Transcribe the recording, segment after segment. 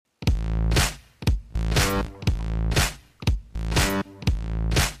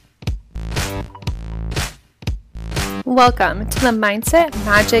Welcome to the Mindset,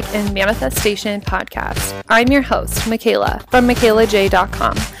 Magic, and Manifestation podcast. I'm your host, Michaela from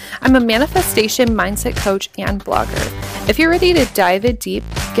MichaelaJ.com. I'm a manifestation mindset coach and blogger. If you're ready to dive in deep,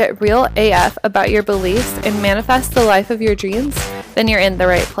 get real AF about your beliefs, and manifest the life of your dreams, then you're in the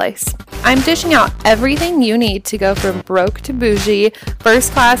right place. I'm dishing out everything you need to go from broke to bougie,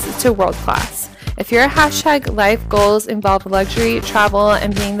 first class to world class. If your hashtag life goals involve luxury, travel,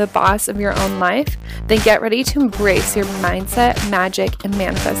 and being the boss of your own life, then get ready to embrace your mindset, magic, and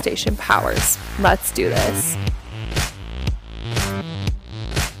manifestation powers. Let's do this.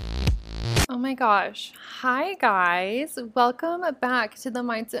 Oh my gosh. Hi guys. Welcome back to the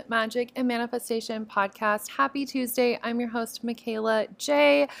Mindset, Magic, and Manifestation podcast. Happy Tuesday. I'm your host, Michaela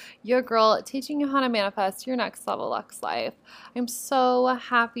J, your girl, teaching you how to manifest your next level Lux life. I'm so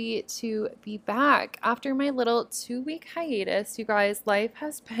happy to be back. After my little 2-week hiatus, you guys, life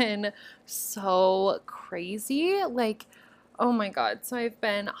has been so crazy. Oh my God. So I've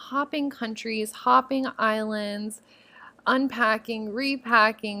been hopping countries, hopping islands, unpacking,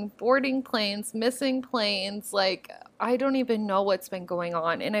 repacking, boarding planes, missing planes. I don't even know what's been going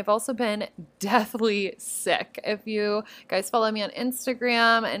on. And I've also been deathly sick. If you guys follow me on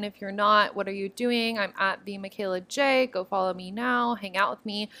Instagram, and if you're not, what are you doing? I'm at the Michaela J. Go follow me now. Hang out with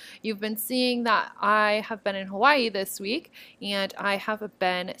me. You've been seeing that I have been in Hawaii this week, and I have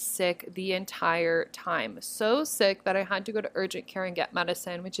been sick the entire time. So sick that I had to go to urgent care and get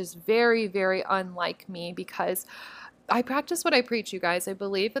medicine, which is very, very unlike me because I practice what I preach, you guys. I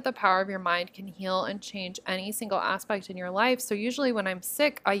believe that the power of your mind can heal and change any single aspect in your life. So usually when I'm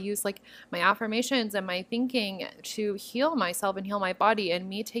sick, I use my affirmations and my thinking to heal myself and heal my body. And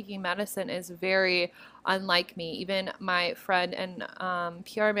me taking medicine is very unlike me. Even my friend and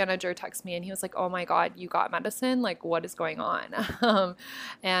PR manager texted me and he was like, "Oh my God, you got medicine? What is going on?"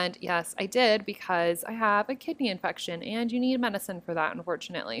 And yes, I did, because I have a kidney infection and you need medicine for that,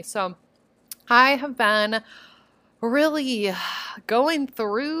 unfortunately. So I have been really going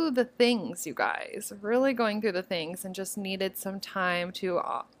through the things, you guys, really going through the things, and just needed some time to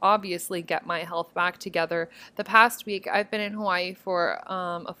obviously get my health back together. The past week, I've been in Hawaii for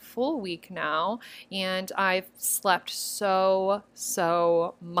a full week now, and I've slept so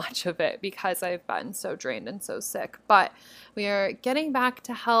much of it because I've been so drained and so sick. But we are getting back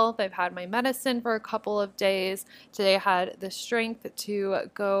to health. I've had my medicine for a couple of days. Today I had the strength to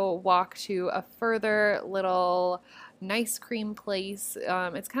go walk to a further little ice cream place.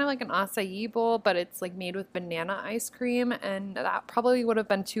 It's kind of like an acai bowl, but it's made with banana ice cream, and that probably would have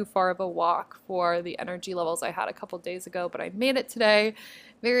been too far of a walk for the energy levels I had a couple days ago, but I made it today.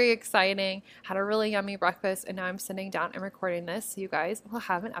 Very exciting. Had a really yummy breakfast, and now I'm sitting down and recording this, so you guys will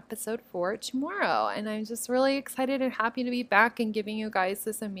have an episode for tomorrow. And I'm just really excited and happy to be back and giving you guys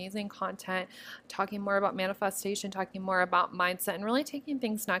this amazing content, talking more about manifestation, talking more about mindset, and really taking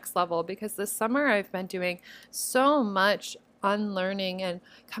things next level, because this summer I've been doing so much unlearning and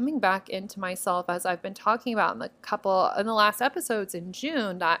coming back into myself, as I've been talking about in the last episodes in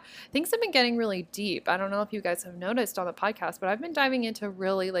June, that things have been getting really deep. I don't know if you guys have noticed on the podcast, but I've been diving into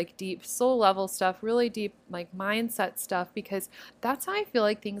really deep soul level stuff, really deep mindset stuff, because that's how I feel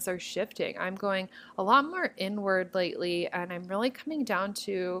like things are shifting. I'm going a lot more inward lately, and I'm really coming down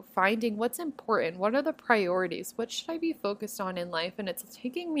to finding what's important. What are the priorities? What should I be focused on in life? And it's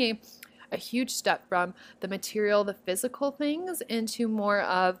taking me a huge step from the material, the physical things, into more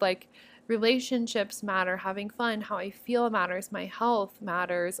of relationships matter, having fun, how I feel matters, my health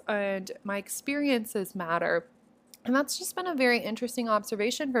matters, and my experiences matter. And that's just been a very interesting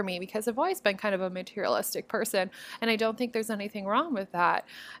observation for me, because I've always been kind of a materialistic person, and I don't think there's anything wrong with that.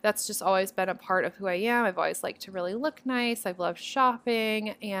 That's just always been a part of who I am. I've always liked to really look nice. I've loved shopping,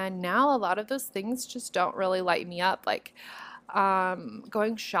 and now a lot of those things just don't really light me up.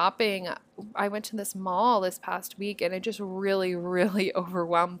 Going shopping, I went to this mall this past week, and it just really, really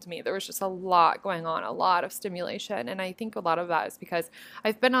overwhelmed me. There was just a lot going on, a lot of stimulation. And I think a lot of that is because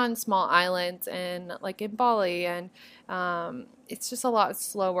I've been on small islands in Bali, and it's just a lot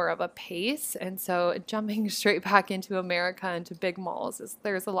slower of a pace. And so jumping straight back into America, into big malls,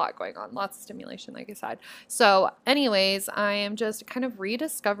 there's a lot going on, lots of stimulation, like I said. So anyways, I am just kind of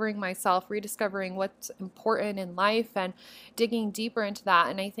rediscovering myself, rediscovering what's important in life, and digging deeper into that.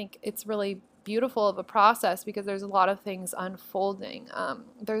 And I think it's really beautiful of a process, because there's a lot of things unfolding.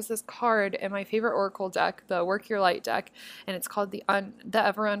 There's this card in my favorite Oracle deck, the Work Your Light deck, and it's called the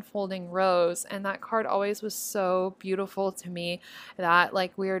Ever Unfolding Rose. And that card always was so beautiful to me, that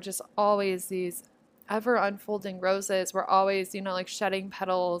we are just always these ever unfolding roses. We're always, like shedding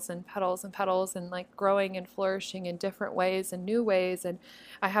petals and petals and petals and like growing and flourishing in different ways and new ways. And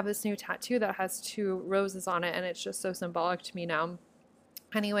I have this new tattoo that has 2 roses on it, and it's just so symbolic to me now.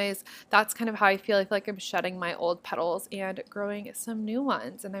 Anyways, that's kind of how I feel. I feel like I'm shedding my old petals and growing some new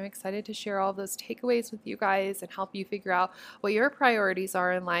ones. And I'm excited to share all of those takeaways with you guys and help you figure out what your priorities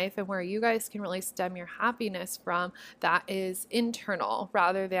are in life and where you guys can really stem your happiness from that is internal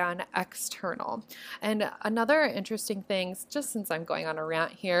rather than external. And another interesting thing, just since I'm going on a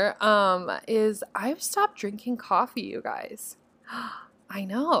rant here, is I've stopped drinking coffee, you guys. I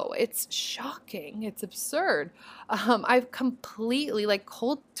know, it's shocking. It's absurd. I've completely, like,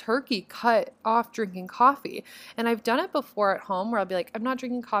 cold turkey cut off drinking coffee. And I've done it before at home where I'll be like, I'm not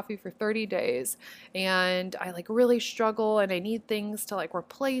drinking coffee for 30 days. And I, like, really struggle and I need things to, like,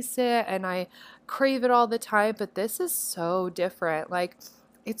 replace it. And I crave it all the time. But this is so different. Like,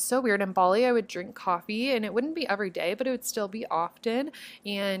 it's so weird. In Bali, I would drink coffee, and it wouldn't be every day, but it would still be often.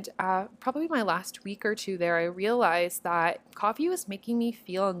 And probably my last week or two there, I realized that coffee was making me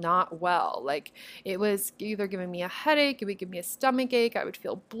feel not well. Like, it was either giving me a headache, it would give me a stomach ache, I would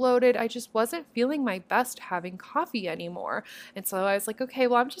feel bloated. I just wasn't feeling my best having coffee anymore. And so I was like, okay,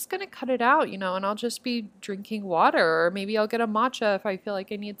 well, I'm just going to cut it out, and I'll just be drinking water, or maybe I'll get a matcha if I feel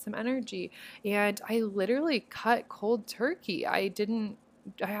like I need some energy. And I literally cut cold turkey. I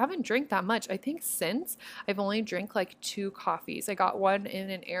haven't drank that much. I think since I've only drank like 2 coffees. I got one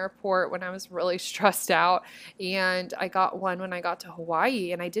in an airport when I was really stressed out, and I got one when I got to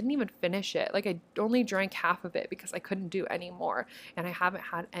Hawaii, and I didn't even finish it. Like, I only drank half of it because I couldn't do any more, and I haven't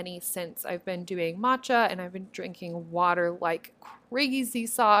had any since. I've been doing matcha, and I've been drinking water like crazy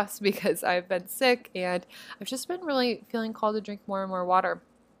sauce because I've been sick, and I've just been really feeling called to drink more and more water.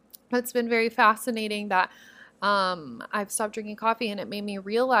 It's been very fascinating that I've stopped drinking coffee, and it made me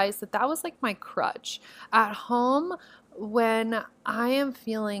realize that that was like my crutch. At home, when I am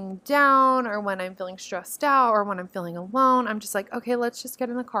feeling down or when I'm feeling stressed out or when I'm feeling alone, I'm just like, okay, let's just get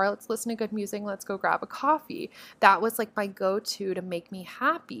in the car. Let's listen to good music. Let's go grab a coffee. That was like my go-to to make me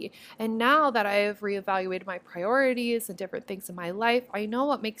happy. And now that I've reevaluated my priorities and different things in my life, I know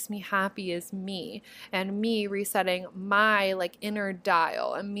what makes me happy is me, and me resetting my like inner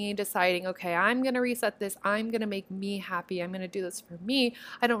dial, and me deciding, okay, I'm going to reset this. I'm going to make me happy. I'm going to do this for me.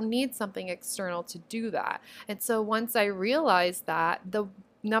 I don't need something external to do that. And so once I realized that, the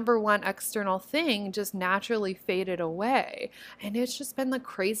number one external thing just naturally faded away. And it's just been the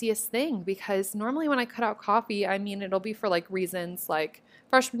craziest thing, because normally when I cut out coffee, I mean, it'll be for like reasons like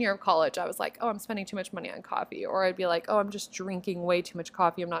freshman year of college, I was like, oh, I'm spending too much money on coffee. Or I'd be like, oh, I'm just drinking way too much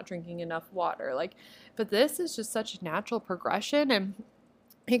coffee. I'm not drinking enough water. Like, but this is just such a natural progression. And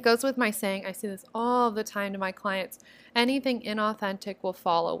it goes with my saying, I see this all the time to my clients, anything inauthentic will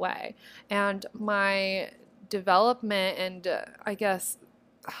fall away. And my development and I guess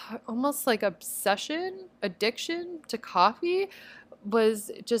almost like addiction to coffee was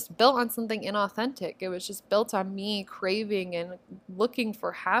just built on something inauthentic. It was just built on me craving and looking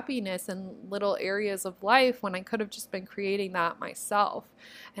for happiness in little areas of life when I could have just been creating that myself.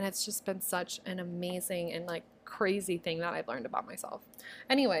 And it's just been such an amazing and like crazy thing that I've learned about myself.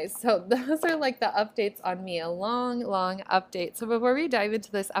 Anyways, so those are like the updates on me, a long update. So before we dive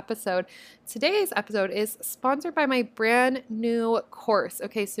into this episode, today's episode is sponsored by my brand new course.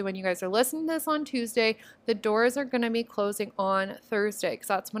 Okay, so when you guys are listening to this on Tuesday, the doors are going to be closing on Thursday, because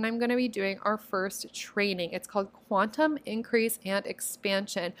that's when I'm going to be doing our first training. It's called Quantum Increase and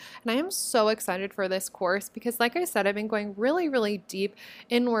Expansion. And I am so excited for this course because, like I said, I've been going really deep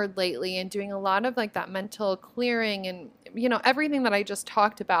inward lately and doing a lot of like that mental clearing and, everything that I just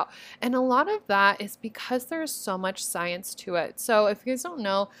talked about. And a lot of that is because there's so much science to it. So if you guys don't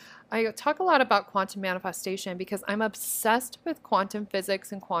know, I talk a lot about quantum manifestation because I'm obsessed with quantum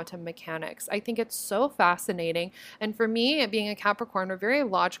physics and quantum mechanics. I think it's so fascinating. And for me, being a Capricorn, we're very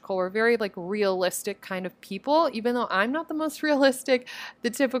logical. We're very like realistic kind of people, even though I'm not the most realistic, the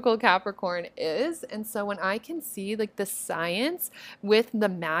typical Capricorn is. And so when I can see like the science with the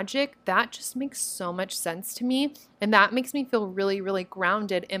magic, that just makes so much sense to me. And that makes me feel really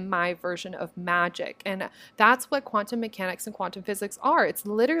grounded in my version of magic. And that's what quantum mechanics and quantum physics are. It's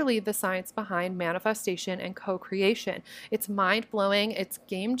literally the science behind manifestation and co-creation. It's mind-blowing, it's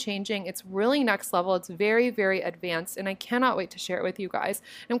game-changing, it's really next level, it's very advanced, and I cannot wait to share it with you guys.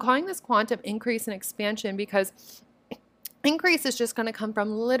 I'm calling this quantum increase and expansion because increase is just going to come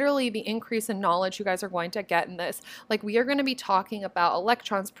from literally the increase in knowledge you guys are going to get in this. Like, we are going to be talking about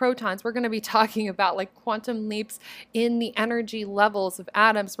electrons, protons. We're going to be talking about like quantum leaps in the energy levels of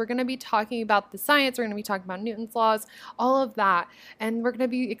atoms. We're going to be talking about the science. We're going to be talking about Newton's laws, all of that. And we're going to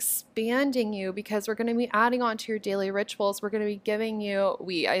be expanding you because we're going to be adding on to your daily rituals. We're going to be giving you,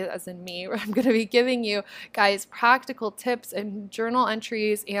 as in me, I'm going to be giving you guys practical tips and journal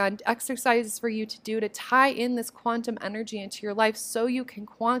entries and exercises for you to do to tie in this quantum energy into your life so you can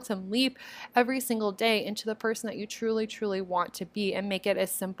quantum leap every single day into the person that you truly, truly want to be and make it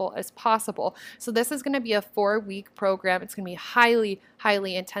as simple as possible. So this is going to be a 4-week program. It's going to be highly,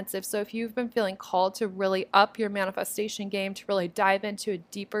 highly intensive. So if you've been feeling called to really up your manifestation game, to really dive into a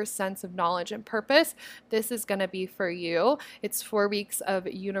deeper sense of knowledge and purpose, this is going to be for you. It's 4 weeks of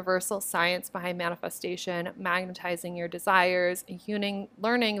universal science behind manifestation, magnetizing your desires,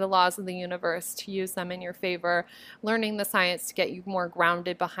 learning the laws of the universe to use them in your favor, learning the science to get you more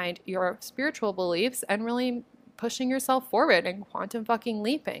grounded behind your spiritual beliefs, and really pushing yourself forward and quantum fucking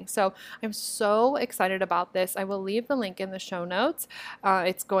leaping. So I'm so excited about this. I will leave the link in the show notes.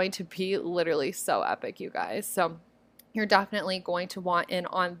 It's going to be literally so epic, you guys. So you're definitely going to want in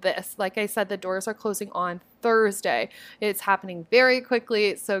on this. Like I said, the doors are closing on Thursday. It's happening very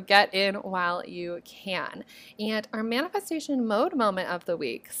quickly, so get in while you can. And our manifestation mode moment of the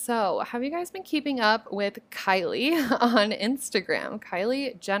week. So have you guys been keeping up with Kylie on Instagram?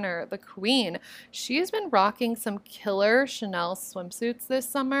 Kylie Jenner, the queen. She's been rocking some killer Chanel swimsuits this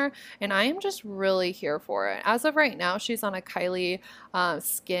summer, and I am just really here for it. As of right now, she's on a Kylie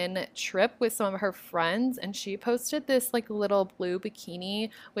skin trip with some of her friends, and she posted this like little blue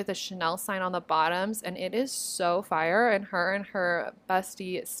bikini with a Chanel sign on the bottoms, and it is so fire. And her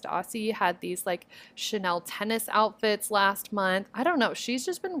bestie Stassi had these like Chanel tennis outfits last month. I don't know, she's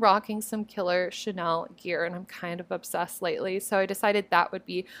just been rocking some killer Chanel gear, and I'm kind of obsessed lately. So I decided that would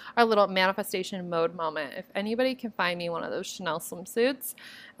be our little manifestation mode moment. If anybody can find me one of those Chanel swimsuits,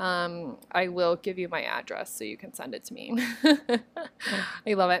 I will give you my address so you can send it to me.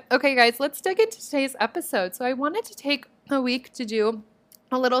 I love it. Okay, guys, let's dig into today's episode. So I wanted to take a week to do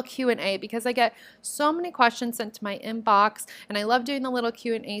a little Q&A because I get so many questions sent to my inbox, and I love doing the little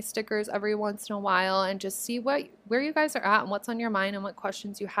Q&A stickers every once in a while and just see where you guys are at and what's on your mind and what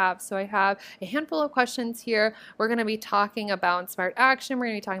questions you have. So I have a handful of questions here. We're going to be talking about inspired action. We're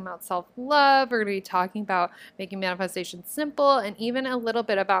going to be talking about self-love. We're going to be talking about making manifestation simple, and even a little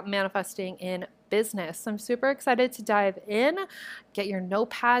bit about manifesting in business. So I'm super excited to dive in. Get your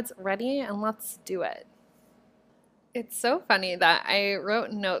notepads ready and let's do it. It's so funny that I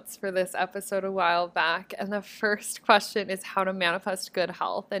wrote notes for this episode a while back, and the first question is how to manifest good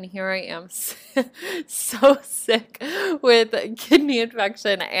health. And here I am, so sick with kidney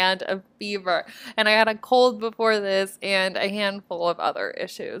infection and a fever. And I had a cold before this and a handful of other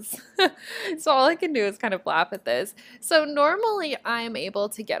issues. So all I can do is kind of laugh at this. So normally I'm able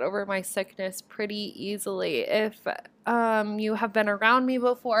to get over my sickness pretty easily. If you have been around me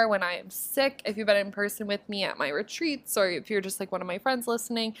before when I am sick, if you've been in person with me at my retreats, or if you're just like one of my friends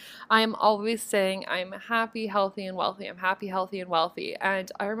listening, I'm always saying I'm happy, healthy, and wealthy. I'm happy, healthy, and wealthy.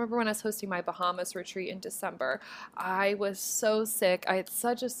 And I remember when I was hosting my Bahamas retreat in December, I was so sick. I had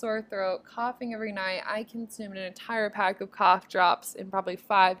such a sore throat, coughing every night. I consumed an entire pack of cough drops in probably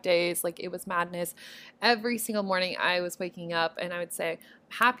 5 days. Like, it was madness. Every single morning I was waking up and I would say,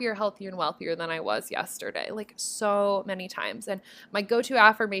 happier, healthier, and wealthier than I was yesterday, like so many times. And my go-to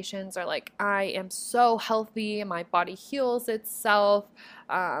affirmations are like, I am so healthy, my body heals itself,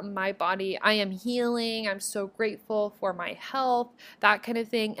 I am healing, I'm so grateful for my health, that kind of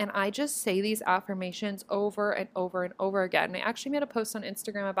thing. And I just say these affirmations over and over and over again. And I actually made a post on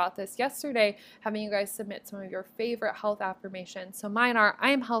Instagram about this yesterday, having you guys submit some of your favorite health affirmations. So mine are,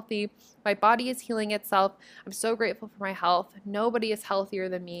 I am healthy, my body is healing itself, I'm so grateful for my health, nobody is healthier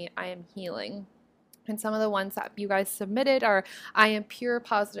than me, I am healing. And some of the ones that you guys submitted are, I am pure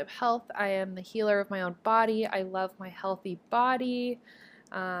positive health, I am the healer of my own body, I love my healthy body,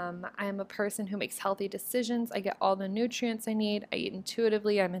 I am a person who makes healthy decisions, I get all the nutrients I need, I eat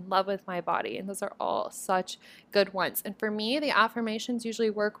intuitively, I'm in love with my body. And those are all such good ones. And for me, the affirmations usually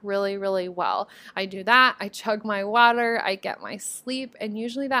work really, really well. I do that, I chug my water, I get my sleep, and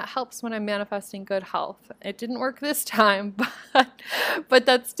usually that helps when I'm manifesting good health. It didn't work this time, but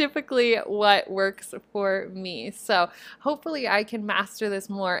that's typically what works for me. So hopefully I can master this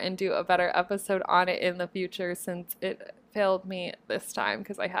more and do a better episode on it in the future, since it failed me this time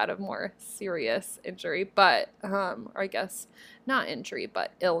because I had a more serious injury, but or I guess not injury,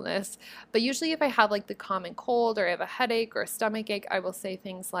 but illness. But usually if I have like the common cold or I have a headache or a stomach ache, I will say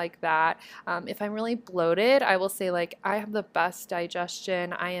things like that. If I'm really bloated, I will say like, I have the best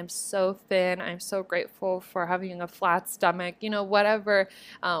digestion. I am so thin. I'm so grateful for having a flat stomach, whatever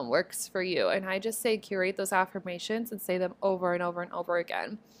works for you. And I just say curate those affirmations and say them over and over and over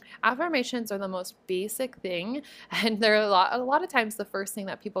again. Affirmations are the most basic thing, and they're a lot of times the first thing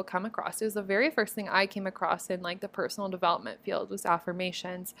that people come across. It was the very first thing I came across in like the personal development field was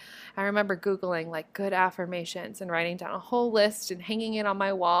affirmations. I remember Googling like good affirmations and writing down a whole list and hanging it on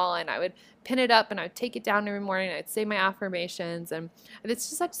my wall, and I would pin it up and I would take it down every morning and I'd say my affirmations. And it's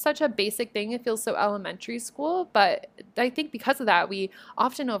just such a basic thing. It feels so elementary school, but I think because of that, we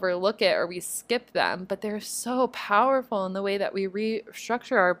often overlook it or we skip them, but they're so powerful in the way that we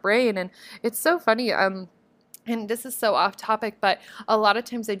restructure our brain. And it's so funny. And this is so off topic, but a lot of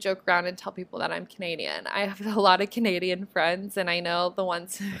times I joke around and tell people that I'm Canadian. I have a lot of Canadian friends, and I know the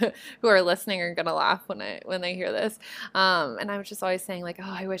ones who are listening are gonna laugh when they hear this. And I was just always saying like,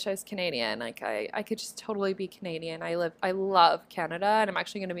 oh, I wish I was Canadian. Like I could just totally be Canadian. I love Canada, and I'm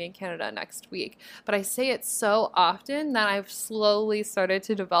actually gonna be in Canada next week. But I say it so often that I've slowly started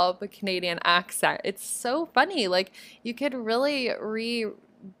to develop a Canadian accent. It's so funny. Like you could really rewire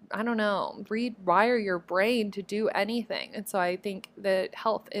your brain to do anything. And so I think that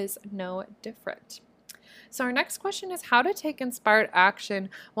health is no different. So our next question is how to take inspired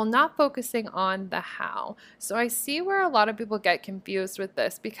action while not focusing on the how. So I see where a lot of people get confused with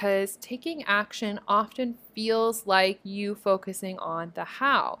this because taking action often feels like you focusing on the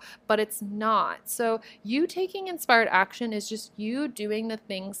how, but it's not. So you taking inspired action is just you doing the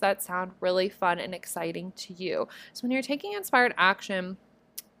things that sound really fun and exciting to you. So when you're taking inspired action,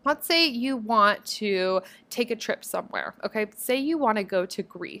 let's say you want to take a trip somewhere, okay? Say you want to go to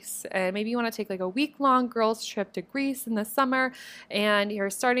Greece, and maybe you want to take like a week-long girls trip to Greece in the summer, and you're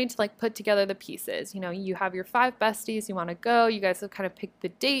starting to like put together the pieces. You have your 5 besties, you want to go, you guys have kind of picked the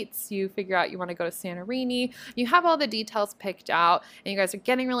dates, you figure out you want to go to Santorini, you have all the details picked out, and you guys are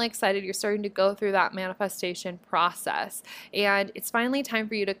getting really excited, you're starting to go through that manifestation process, and it's finally time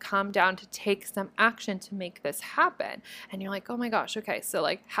for you to come down to take some action to make this happen. And you're like, oh my gosh, okay, so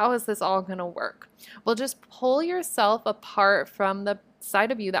like, how is this all going to work? Well, just pull yourself apart from the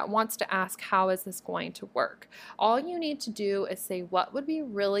side of you that wants to ask, how is this going to work? All you need to do is say, what would be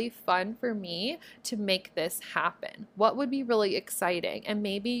really fun for me to make this happen? What would be really exciting? And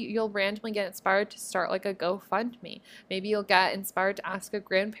maybe you'll randomly get inspired to start like a GoFundMe. Maybe you'll get inspired to ask a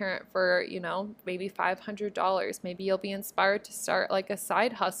grandparent for, maybe $500. Maybe you'll be inspired to start like a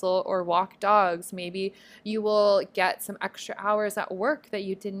side hustle or walk dogs. Maybe you will get some extra hours at work that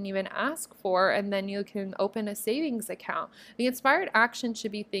you didn't even ask for, and then you can open a savings account. The inspired action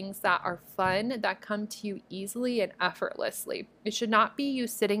should be things that are fun, that come to you easily and effortlessly. It should not be you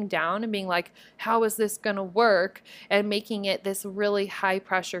sitting down and being like, how is this going to work? And making it this really high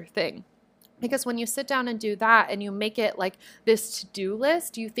pressure thing. Because when you sit down and do that and you make it like this to-do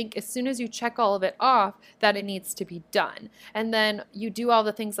list, you think as soon as you check all of it off that it needs to be done. And then you do all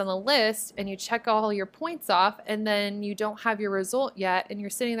the things on the list and you check all your points off, and then you don't have your result yet, and you're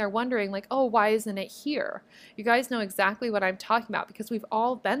sitting there wondering like, oh, why isn't it here? You guys know exactly what I'm talking about because we've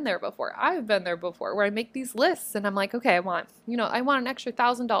all been there before. I've been there before where I make these lists and I'm like, okay, I want an extra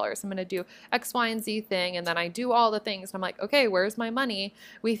 $1,000. I'm going to do X, Y, and Z thing. And then I do all the things. And I'm like, okay, where's my money?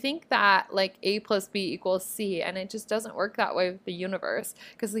 We think that like A plus B equals C, and it just doesn't work that way with the universe,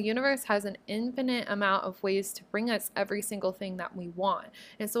 because the universe has an infinite amount of ways to bring us every single thing that we want.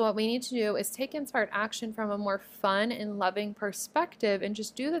 And so what we need to do is take inspired action from a more fun and loving perspective and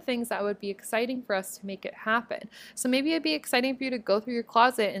just do the things that would be exciting for us to make it happen. So maybe it'd be exciting for you to go through your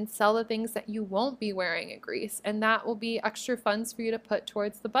closet and sell the things that you won't be wearing at Greece, and that will be extra funds for you to put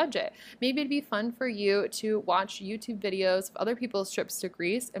towards the budget. Maybe it'd be fun for you to watch YouTube videos of other people's trips to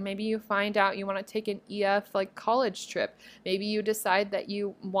Greece, and maybe you find out you want to take an EF like college trip. Maybe you decide that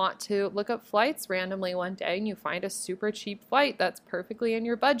you want to look up flights randomly one day and you find a super cheap flight that's perfectly in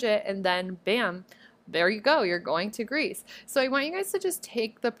your budget, and then bam, there you go, you're going to Greece. So I want you guys to just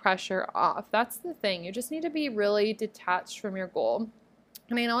take the pressure off. That's the thing. You just need to be really detached from your goal.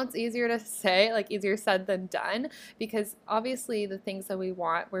 And I know it's easier to say, like easier said than done, because obviously the things that we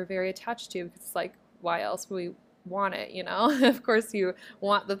want, we're very attached to, because it's like, why else would we want it, Of course you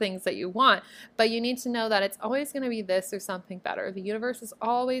want the things that you want, but you need to know that it's always going to be this or something better. The universe is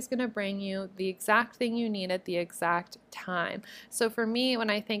always going to bring you the exact thing you need at the exact time. So for me, when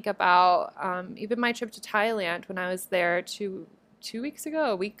I think about even my trip to Thailand, when I was there 2 weeks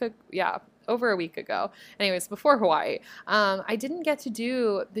ago, over a week ago. Anyways, before Hawaii, I didn't get to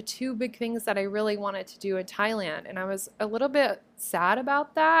do the two big things that I really wanted to do in Thailand. And I was a little bit sad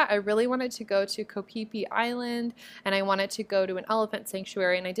about that. I really wanted to go to Koh Phi Phi Island and I wanted to go to an elephant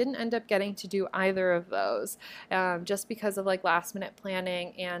sanctuary. And I didn't end up getting to do either of those just because of like last minute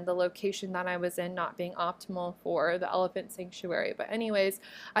planning and the location that I was in not being optimal for the elephant sanctuary. But anyways,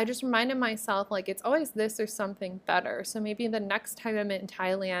 I just reminded myself like it's always this or something better. So maybe the next time I'm in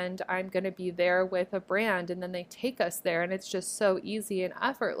Thailand, I'm going to be there with a brand and then they take us there and it's just so easy and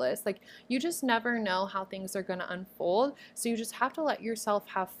effortless. Like you just never know how things are going to unfold. So you just have to let yourself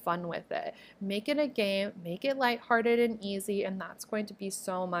have fun with it. Make it a game, make it lighthearted and easy, and that's going to be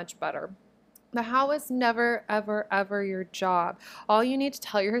so much better. The how is never, ever, ever your job. All you need to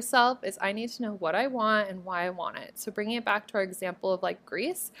tell yourself is I need to know what I want and why I want it. So bringing it back to our example of like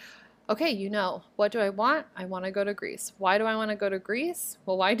Greece, okay, you know, what do I want? I want to go to Greece. Why do I want to go to Greece?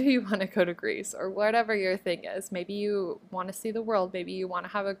 Well, why do you want to go to Greece? Or whatever your thing is. Maybe you want to see the world. Maybe you want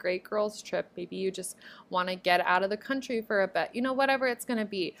to have a great girls trip. Maybe you just want to get out of the country for a bit. You know, whatever it's going to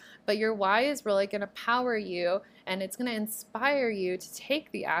be. But your why is really going to power you and it's going to inspire you to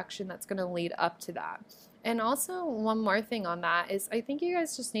take the action that's going to lead up to that. And also one more thing on that is I think you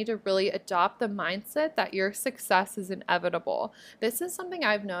guys just need to really adopt the mindset that your success is inevitable. This is something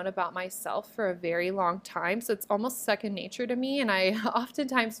I've known about myself for a very long time, so it's almost second nature to me, and I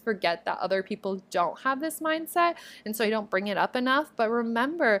oftentimes forget that other people don't have this mindset, and so I don't bring it up enough. But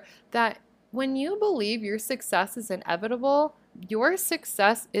remember that when you believe your success is inevitable, your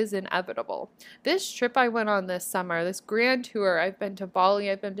success is inevitable. This trip I went on this summer, this grand tour, I've been to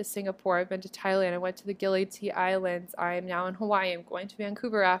Bali, I've been to Singapore, I've been to Thailand, I went to the Gili Islands, I am now in Hawaii, I'm going to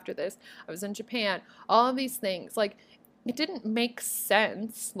Vancouver after this, I was in Japan, all of these things, like, it didn't make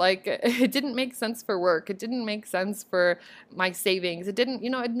sense. Like, it didn't make sense for work. It didn't make sense for my savings. It didn't,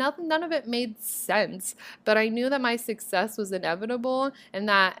 none of it made sense. But I knew that my success was inevitable and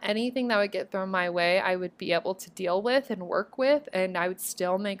that anything that would get thrown my way, I would be able to deal with and work with, and I would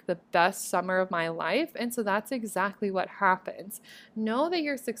still make the best summer of my life. And so that's exactly what happens. Know that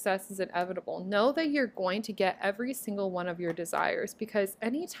your success is inevitable. Know that you're going to get every single one of your desires, because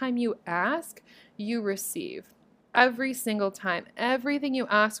anytime you ask, you receive. Every single time. Everything you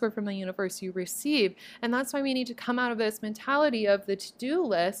ask for from the universe, you receive. And that's why we need to come out of this mentality of the to-do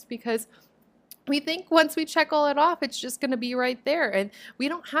list, because we think once we check all it off, it's just going to be right there. And we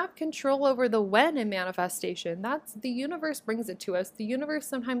don't have control over the when in manifestation. That's the universe brings it to us. The universe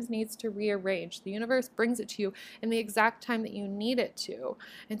sometimes needs to rearrange. The universe brings it to you in the exact time that you need it to.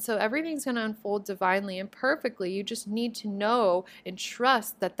 And so everything's going to unfold divinely and perfectly. You just need to know and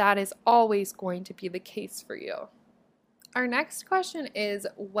trust that that is always going to be the case for you. Our next question is,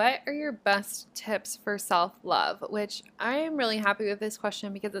 what are your best tips for self-love? Which I am really happy with this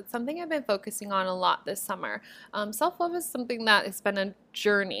question because it's something I've been focusing on a lot this summer. Self-love is something that has been a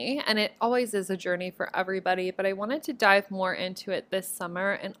journey, and it always is a journey for everybody, but I wanted to dive more into it this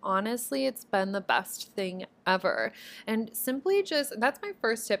summer, and honestly, it's been the best thing ever. And simply that's my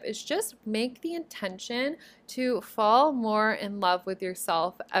first tip, is just make the intention to fall more in love with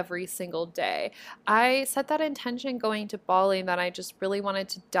yourself every single day. I set that intention going to Bali that I just really wanted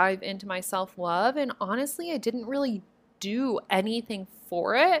to dive into my self-love, and honestly, I didn't really do anything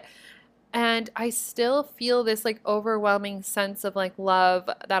for it. And I still feel this like overwhelming sense of like love,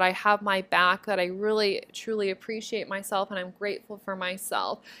 that I have my back, that I really truly appreciate myself and I'm grateful for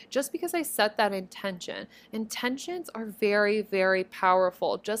myself just because I set that intention. Intentions are very, very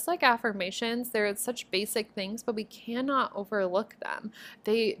powerful. Just like affirmations, they're such basic things, but we cannot overlook them.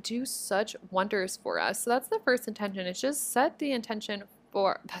 They do such wonders for us. So that's the first intention. It's just set the intention.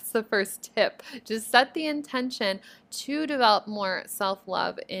 That's the first tip. Just set the intention to develop more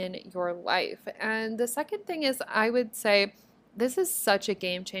self-love in your life. And the second thing is, I would say, this is such a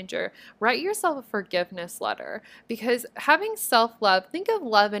game changer. Write yourself a forgiveness letter, because having self-love, think of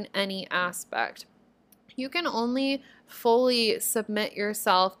love in any aspect. You can only fully submit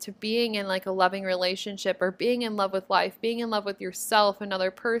yourself to being in like a loving relationship, or being in love with life, being in love with yourself, another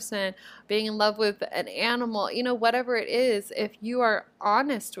person, being in love with an animal, whatever it is, if you are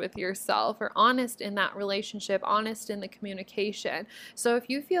honest with yourself, or honest in that relationship, honest in the communication. So if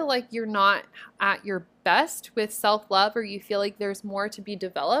you feel like you're not at your best with self-love, or you feel like there's more to be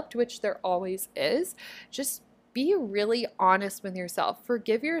developed, which there always is, just be really honest with yourself.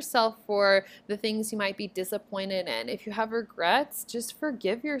 Forgive yourself for the things you might be disappointed in. If you have regrets, just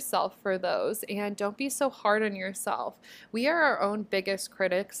forgive yourself for those and don't be so hard on yourself. We are our own biggest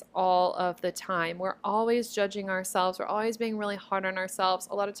critics all of the time. We're always judging ourselves. We're always being really hard on ourselves.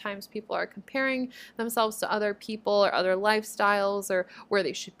 A lot of times people are comparing themselves to other people or other lifestyles or where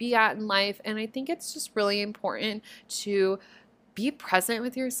they should be at in life. And I think it's just really important to be present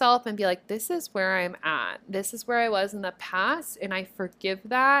with yourself and be like, this is where I'm at. This is where I was in the past, and I forgive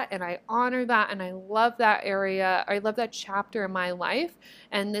that, and I honor that, and I love that area. I love that chapter in my life,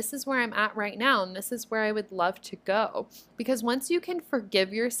 and this is where I'm at right now, and this is where I would love to go. Because once you can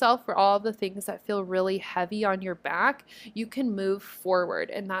forgive yourself for all the things that feel really heavy on your back, you can move forward,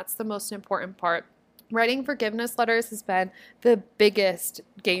 and that's the most important part. Writing forgiveness letters has been the biggest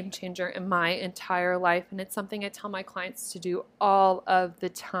game changer in my entire life, and it's something I tell my clients to do all of the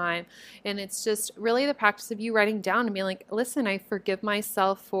time. And it's just really the practice of you writing down and being like, listen, I forgive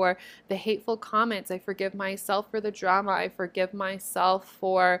myself for the hateful comments. I forgive myself for the drama. I forgive myself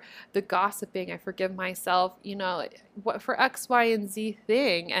for the gossiping. I forgive myself, for X, Y, and Z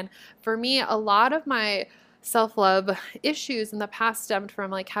thing. And for me, a lot of my self-love issues in the past stemmed from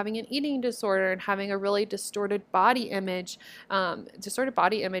like having an eating disorder and having a really distorted body image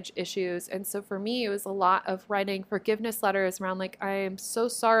issues. And so for me, it was a lot of writing forgiveness letters around like, I am so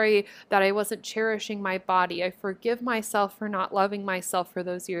sorry that I wasn't cherishing my body. I forgive myself for not loving myself for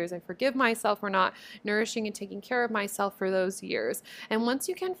those years. I forgive myself for not nourishing and taking care of myself for those years. And once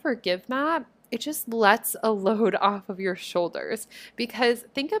you can forgive that, it just lets a load off of your shoulders. Because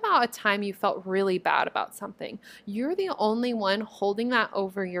think about a time you felt really bad about something. You're the only one holding that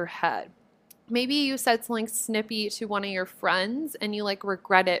over your head. Maybe you said something snippy to one of your friends and you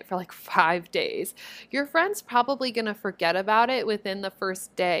regret it for 5 days. Your friend's probably going to forget about it within the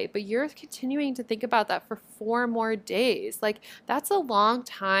first day, but you're continuing to think about that for 4 more days. That's a long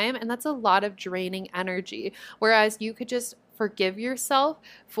time, and that's a lot of draining energy. Whereas you could just forgive yourself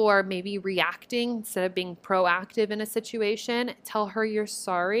for maybe reacting instead of being proactive in a situation. Tell her you're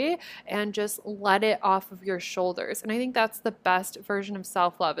sorry and just let it off of your shoulders. And I think that's the best version of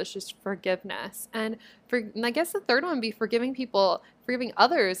self-love, is just forgiveness. And I guess the third one would be forgiving people, forgiving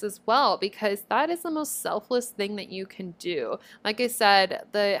others as well, because that is the most selfless thing that you can do. Like I said,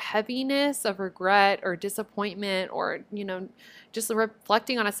 the heaviness of regret or disappointment or, just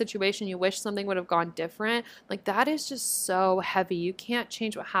reflecting on a situation you wish something would have gone different, that is just so heavy. You can't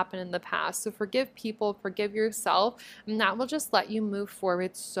change what happened in the past. So forgive people, forgive yourself, and that will just let you move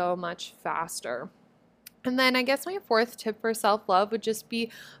forward so much faster. And then I guess my fourth tip for self-love would just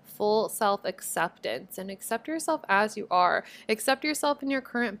be full self-acceptance, and accept yourself as you are. Accept yourself in your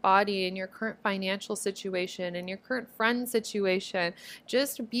current body, in your current financial situation, in your current friend situation.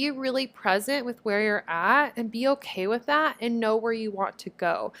 Just be really present with where you're at and be okay with that and know where you want to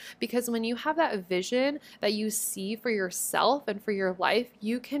go. Because when you have that vision that you see for yourself and for your life,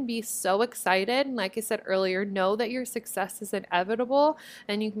 you can be so excited. And like I said earlier, know that your success is inevitable,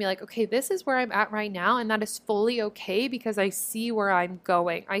 and you can be like, okay, this is where I'm at right now, and that is fully okay because I see where I'm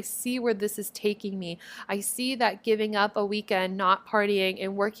going. I see where this is taking me. I see that giving up a weekend, not partying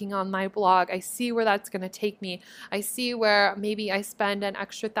and working on my blog, I see where that's going to take me. I see where maybe I spend an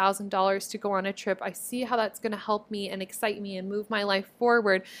extra $1,000 to go on a trip. I see how that's going to help me and excite me and move my life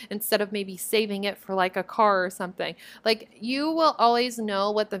forward instead of maybe saving it for a car or something. You will always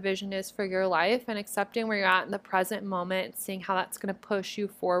know what the vision is for your life, and accepting where you're at in the present moment and seeing how that's going to push you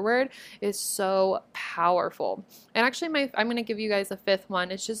forward is so powerful. And actually I'm going to give you guys a fifth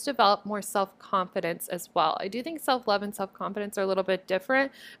one. It's just develop more self-confidence as well. I do think self-love and self-confidence are a little bit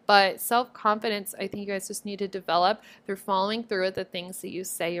different, but self-confidence I think you guys just need to develop through following through with the things that you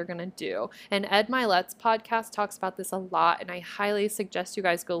say you're going to do. And Ed Mylett's podcast talks about this a lot, and I highly suggest you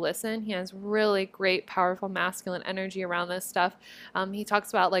guys go listen. He has really great, powerful masculine energy around this stuff. He talks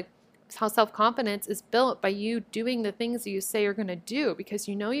about how self-confidence is built by you doing the things that you say you're going to do, because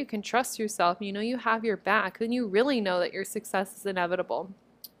you know you can trust yourself, you know you have your back, then you really know that your success is inevitable.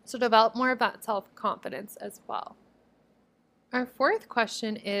 So develop more of that self-confidence as well. Our fourth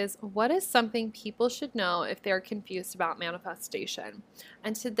question is, what is something people should know if they're confused about manifestation?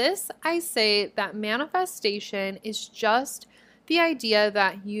 And to this, I say that manifestation is just the idea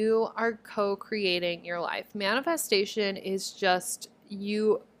that you are co-creating your life. Manifestation is just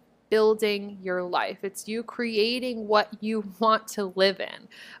you building your life. It's you creating what you want to live in.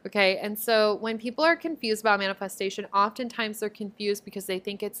 Okay. And so when people are confused about manifestation, oftentimes they're confused because they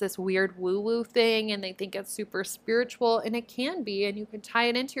think it's this weird woo-woo thing and they think it's super spiritual, and it can be, and you can tie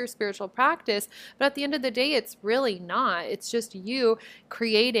it into your spiritual practice. But at the end of the day, it's really not. It's just you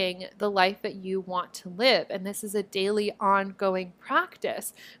creating the life that you want to live. And this is a daily ongoing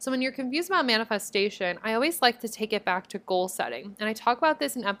practice. So when you're confused about manifestation, I always like to take it back to goal setting. And I talk about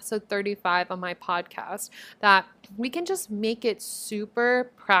this in episode 35 on my podcast, that we can just make it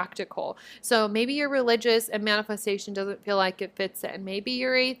super practical. So maybe you're religious and manifestation doesn't feel like it fits in. Maybe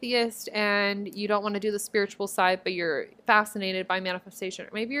you're atheist and you don't want to do the spiritual side, but you're fascinated by manifestation. Or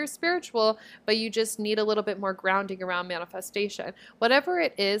maybe you're spiritual, but you just need a little bit more grounding around manifestation. Whatever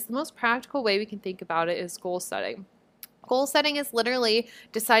it is, the most practical way we can think about it is goal setting. Goal setting is literally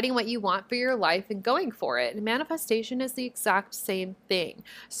deciding what you want for your life and going for it. And manifestation is the exact same thing.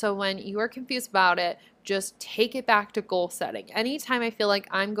 So when you are confused about it, just take it back to goal setting. Anytime I feel like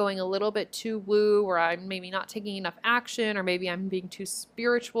I'm going a little bit too woo, or I'm maybe not taking enough action, or maybe I'm being too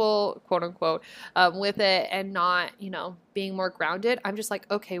spiritual, quote unquote, with it, and not, being more grounded, I'm just like,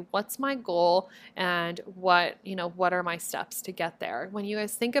 okay, what's my goal, and what are my steps to get there? When you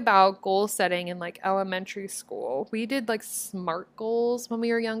guys think about goal setting in like elementary school, we did like SMART goals when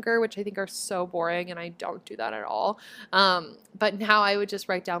we were younger, which I think are so boring, and I don't do that at all. But now I would just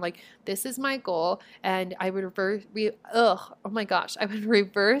write down like, this is my goal, and I would I would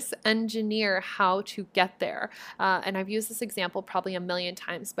reverse engineer how to get there. And I've used this example probably a million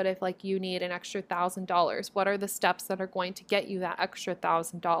times, but if like you need an extra $1,000, what are the steps that are going to get you that extra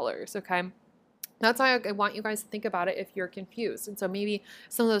 $1,000? Okay. That's why I want you guys to think about it if you're confused. And so maybe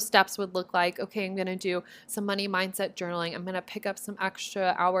some of those steps would look like, okay, I'm going to do some money mindset journaling. I'm going to pick up some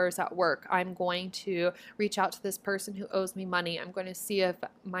extra hours at work. I'm going to reach out to this person who owes me money. I'm going to see if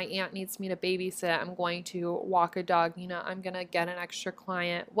my aunt needs me to babysit. I'm going to walk a dog. I'm going to get an extra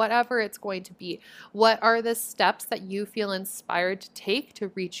client, whatever it's going to be. What are the steps that you feel inspired to take to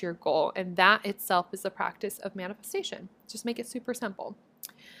reach your goal? And that itself is the practice of manifestation. Just make it super simple.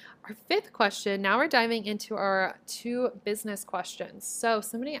 Our fifth question, now we're diving into our 2 business questions. So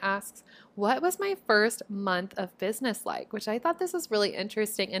somebody asks, what was my first month of business like? Which I thought this was really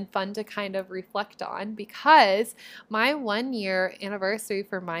interesting and fun to kind of reflect on, because my 1-year anniversary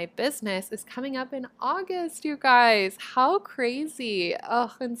for my business is coming up in August, you guys. How crazy.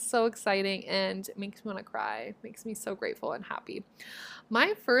 Oh, and so exciting, and it makes me want to cry. It makes me so grateful and happy.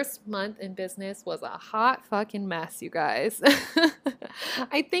 My first month in business was a hot fucking mess, you guys.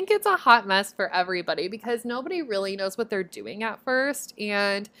 I think it's a hot mess for everybody because nobody really knows what they're doing at first.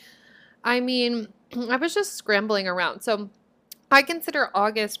 And I mean, I was just scrambling around. So I consider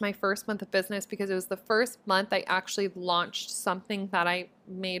August my first month of business because it was the first month I actually launched something that I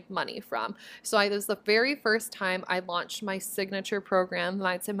made money from. So it was the very first time I launched my signature program,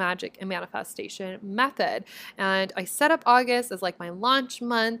 Mindset Magic and Manifestation Method. And I set up August as like my launch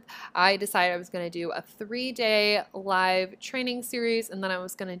month. I decided I was going to do a 3-day live training series, and then I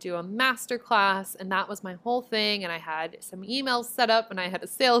was going to do a masterclass, and that was my whole thing. And I had some emails set up, and I had a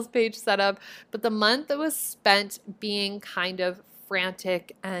sales page set up. But the month that was spent being kind of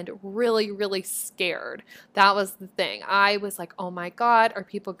frantic and really, really scared. That was the thing. I was like, oh my God, are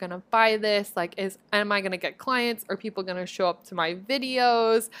people going to buy this? Like, am I going to get clients? Are people going to show up to my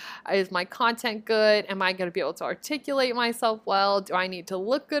videos? Is my content good? Am I going to be able to articulate myself well? Do I need to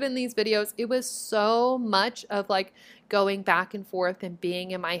look good in these videos? It was so much of like going back and forth and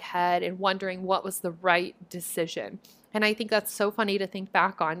being in my head and wondering what was the right decision. And I think that's so funny to think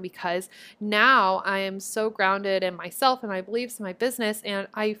back on, because now I am so grounded in myself and my beliefs in my business, and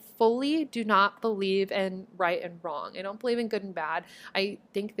I fully do not believe in right and wrong. I don't believe in good and bad. I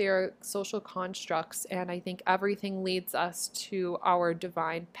think they are social constructs, and I think everything leads us to our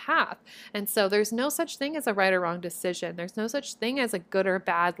divine path. And so there's no such thing as a right or wrong decision. There's no such thing as a good or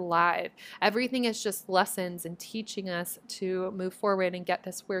bad life. Everything is just lessons and teaching us to move forward and get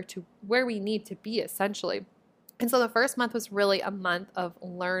us where we need to be, essentially. And so the first month was really a month of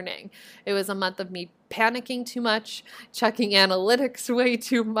learning. It was a month of me panicking too much, checking analytics way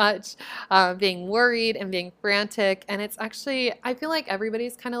too much, being worried and being frantic. And it's actually, I feel like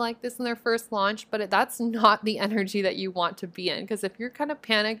everybody's kind of like this in their first launch, but that's not the energy that you want to be in. Because if you're kind of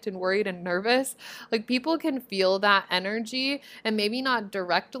panicked and worried and nervous, like people can feel that energy, and maybe not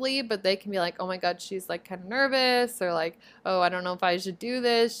directly, but they can be like, oh my God, she's like kind of nervous, or like, oh, I don't know if I should do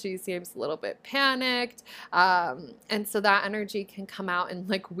this. She seems a little bit panicked. And so that energy can come out in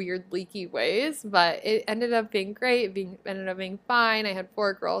like weird leaky ways, but but it ended up being great, ended up being fine. I had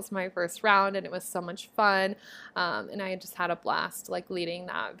 4 girls my first round, and it was so much fun. And I just had a blast like leading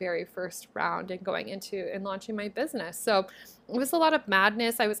that very first round and going into and launching my business. So it was a lot of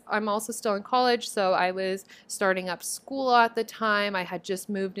madness. I'm also still in college, so I was starting up school at the time. I had just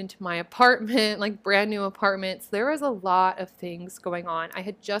moved into my apartment, like brand new apartment. So there was a lot of things going on. I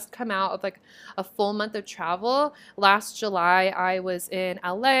had just come out of like a full month of travel. Last July, I was in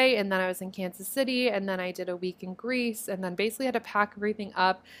LA, and then I was in Kansas City, and then I did a week in Greece, and then basically had to pack everything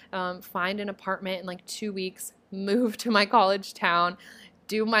up, find an apartment in like 2 weeks, move to my college town,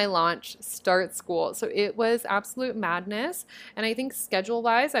 do my launch, start school. So it was absolute madness. And I think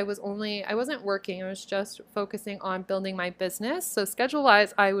schedule-wise, I wasn't working. I was just focusing on building my business. So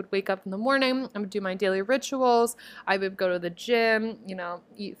schedule-wise, I would wake up in the morning, I would do my daily rituals, I would go to the gym,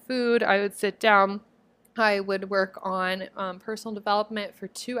 eat food, I would sit down. I would work on personal development for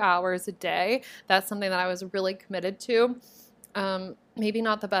 2 hours a day. That's something that I was really committed to. Maybe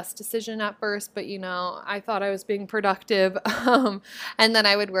not the best decision at first, but I thought I was being productive. And then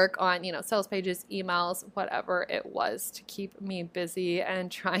I would work on, sales pages, emails, whatever it was to keep me busy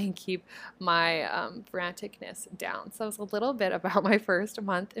and try and keep my franticness down. So it was a little bit about my first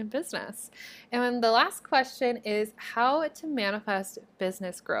month in business. And the last question is how to manifest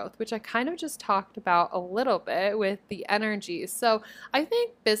business growth, which I kind of just talked about a little bit with the energy. So I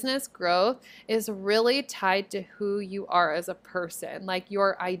think business growth is really tied to who you are as a person, like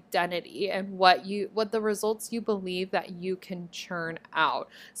your identity and what the results you believe that you can churn out.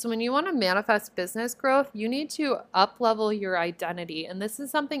 So when you want to manifest business growth, you need to up-level your identity. And this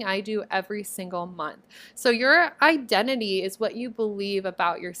is something I do every single month. So your identity is what you believe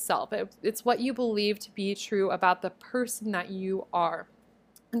about yourself. It's what you believe to be true about the person that you are.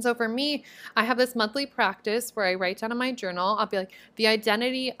 And so for me, I have this monthly practice where I write down in my journal, I'll be like, the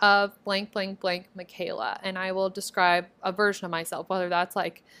identity of blank, blank, blank Michaela. And I will describe a version of myself, whether that's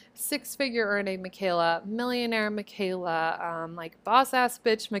like 6-figure earning Michaela, millionaire Michaela, like boss ass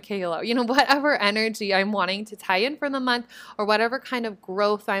bitch Michaela, whatever energy I'm wanting to tie in for the month or whatever kind of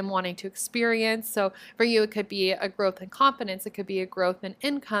growth I'm wanting to experience. So for you, it could be a growth in confidence. It could be a growth in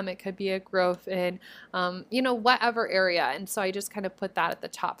income. It could be a growth in, whatever area. And so I just kind of put that at the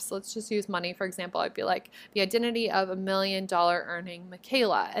top. So let's just use money. For example, I'd be like the identity of $1 million earning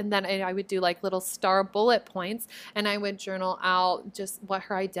Michaela. And then I would do like little star bullet points and I would journal out just what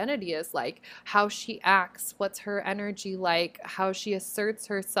her identity is like, how she acts, what's her energy like, how she asserts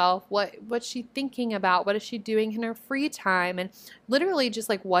herself, what's she thinking about, what is she doing in her free time, and literally just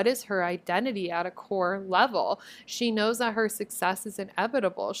like what is her identity at a core level. She knows that her success is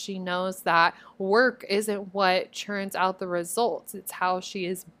inevitable. She knows that work isn't what churns out the results. It's how she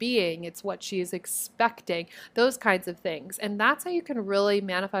is being. It's what she is expecting, those kinds of things. And that's how you can really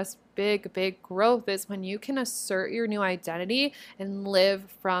manifest big growth, is when you can assert your new identity and live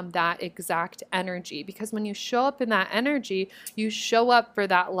from that exact energy. Because when you show up in that energy, you show up for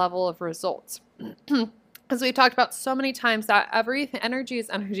that level of results. As we've talked about so many times, that energy is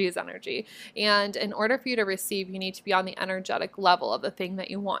energy. And in order for you to receive, you need to be on the energetic level of the thing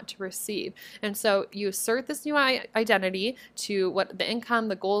that you want to receive. And so you assert this new identity to what the income,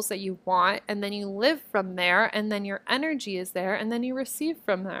 the goals that you want, and then you live from there, and then your energy is there, and then you receive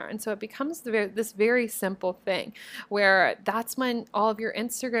from there. And so it becomes this very simple thing where that's when all of your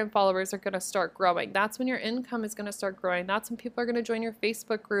Instagram followers are going to start growing. That's when your income is going to start growing. That's when people are going to join your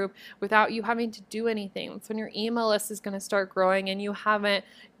Facebook group without you having to do anything. That's when your email list is going to start growing and you haven't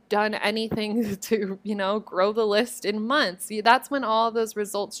done anything to, grow the list in months. That's when all of those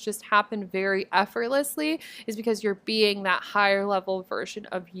results just happen very effortlessly, is because you're being that higher level version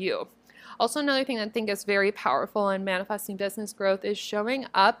of you. Also, another thing I think is very powerful in manifesting business growth is showing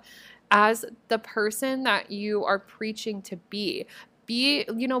up as the person that you are preaching to be.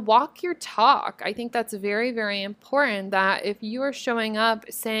 Walk your talk. I think that's very, very important, that if you are showing up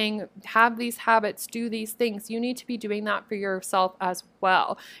saying, have these habits, do these things, you need to be doing that for yourself as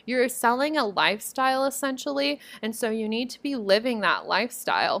well. You're selling a lifestyle essentially, and so you need to be living that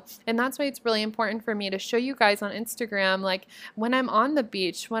lifestyle. And that's why it's really important for me to show you guys on Instagram, like when I'm on the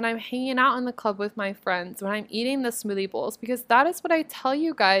beach, when I'm hanging out in the club with my friends, when I'm eating the smoothie bowls, because that is what I tell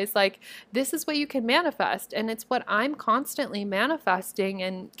you guys, like this is what you can manifest, and it's what I'm constantly manifesting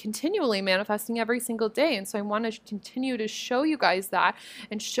and continually manifesting every single day. And so I want to continue to show you guys that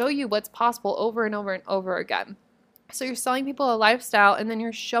and show you what's possible over and over and over again. So you're selling people a lifestyle, and then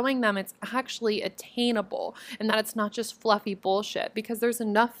you're showing them it's actually attainable and that it's not just fluffy bullshit, because there's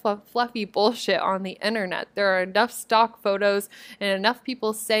enough fluffy bullshit on the internet. There are enough stock photos and enough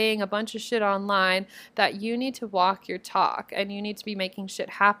people saying a bunch of shit online that you need to walk your talk and you need to be making shit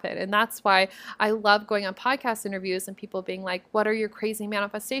happen. And that's why I love going on podcast interviews and people being like, what are your crazy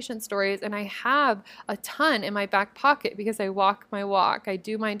manifestation stories? And I have a ton in my back pocket because I walk my walk. I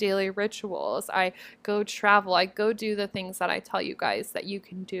do my daily rituals. I go travel. I go do the things that I tell you guys that you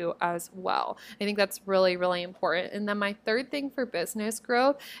can do as well. I think that's really, really important. And then my third thing for business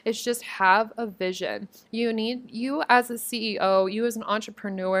growth is just have a vision. You as a CEO, you as an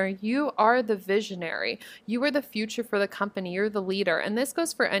entrepreneur, you are the visionary. You are the future for the company. You're the leader. And this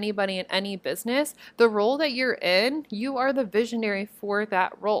goes for anybody in any business. The role that you're in, you are the visionary for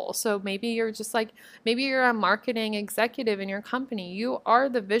that role. So maybe you're a marketing executive in your company. You are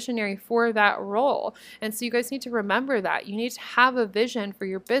the visionary for that role. And so you guys need to remember that. You need to have a vision for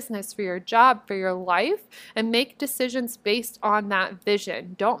your business, for your job, for your life, and make decisions based on that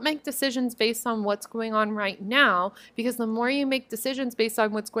vision. Don't make decisions based on what's going on right now, because the more you make decisions based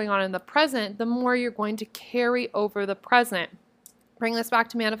on what's going on in the present, the more you're going to carry over the present. Bring this back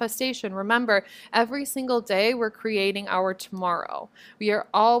to manifestation. Remember, every single day we're creating our tomorrow. We are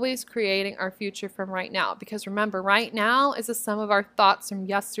always creating our future from right now, because remember, right now is the sum of our thoughts from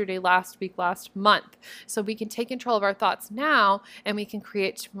yesterday, last week, last month. So we can take control of our thoughts now, and we can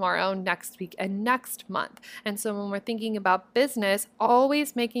create tomorrow, next week, and next month. And so when we're thinking about business,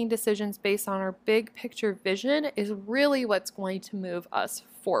 always making decisions based on our big picture vision is really what's going to move us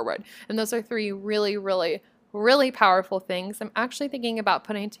forward. And those are three really powerful things. I'm actually thinking about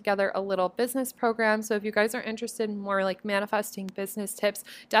putting together a little business program. So if you guys are interested in more like manifesting business tips,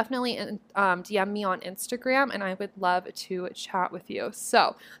 definitely DM me on Instagram, and I would love to chat with you.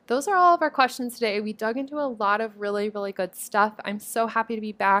 So those are all of our questions today. We dug into a lot of really good stuff. I'm so happy to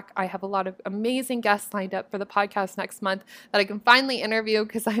be back. I have a lot of amazing guests lined up for the podcast next month that I can finally interview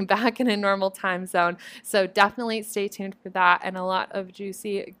because I'm back in a normal time zone. So definitely stay tuned for that, and a lot of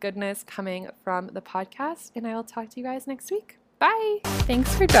juicy goodness coming from the podcast. And I will talk to you guys next week. Bye.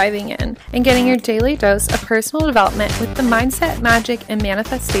 Thanks for diving in and getting your daily dose of personal development with the Mindset, Magic, and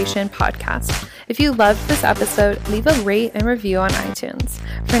Manifestation podcast. If you loved this episode, leave a rate and review on iTunes.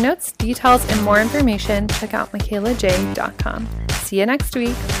 For notes, details, and more information, check out MichaelaJ.com. See you next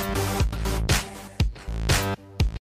week.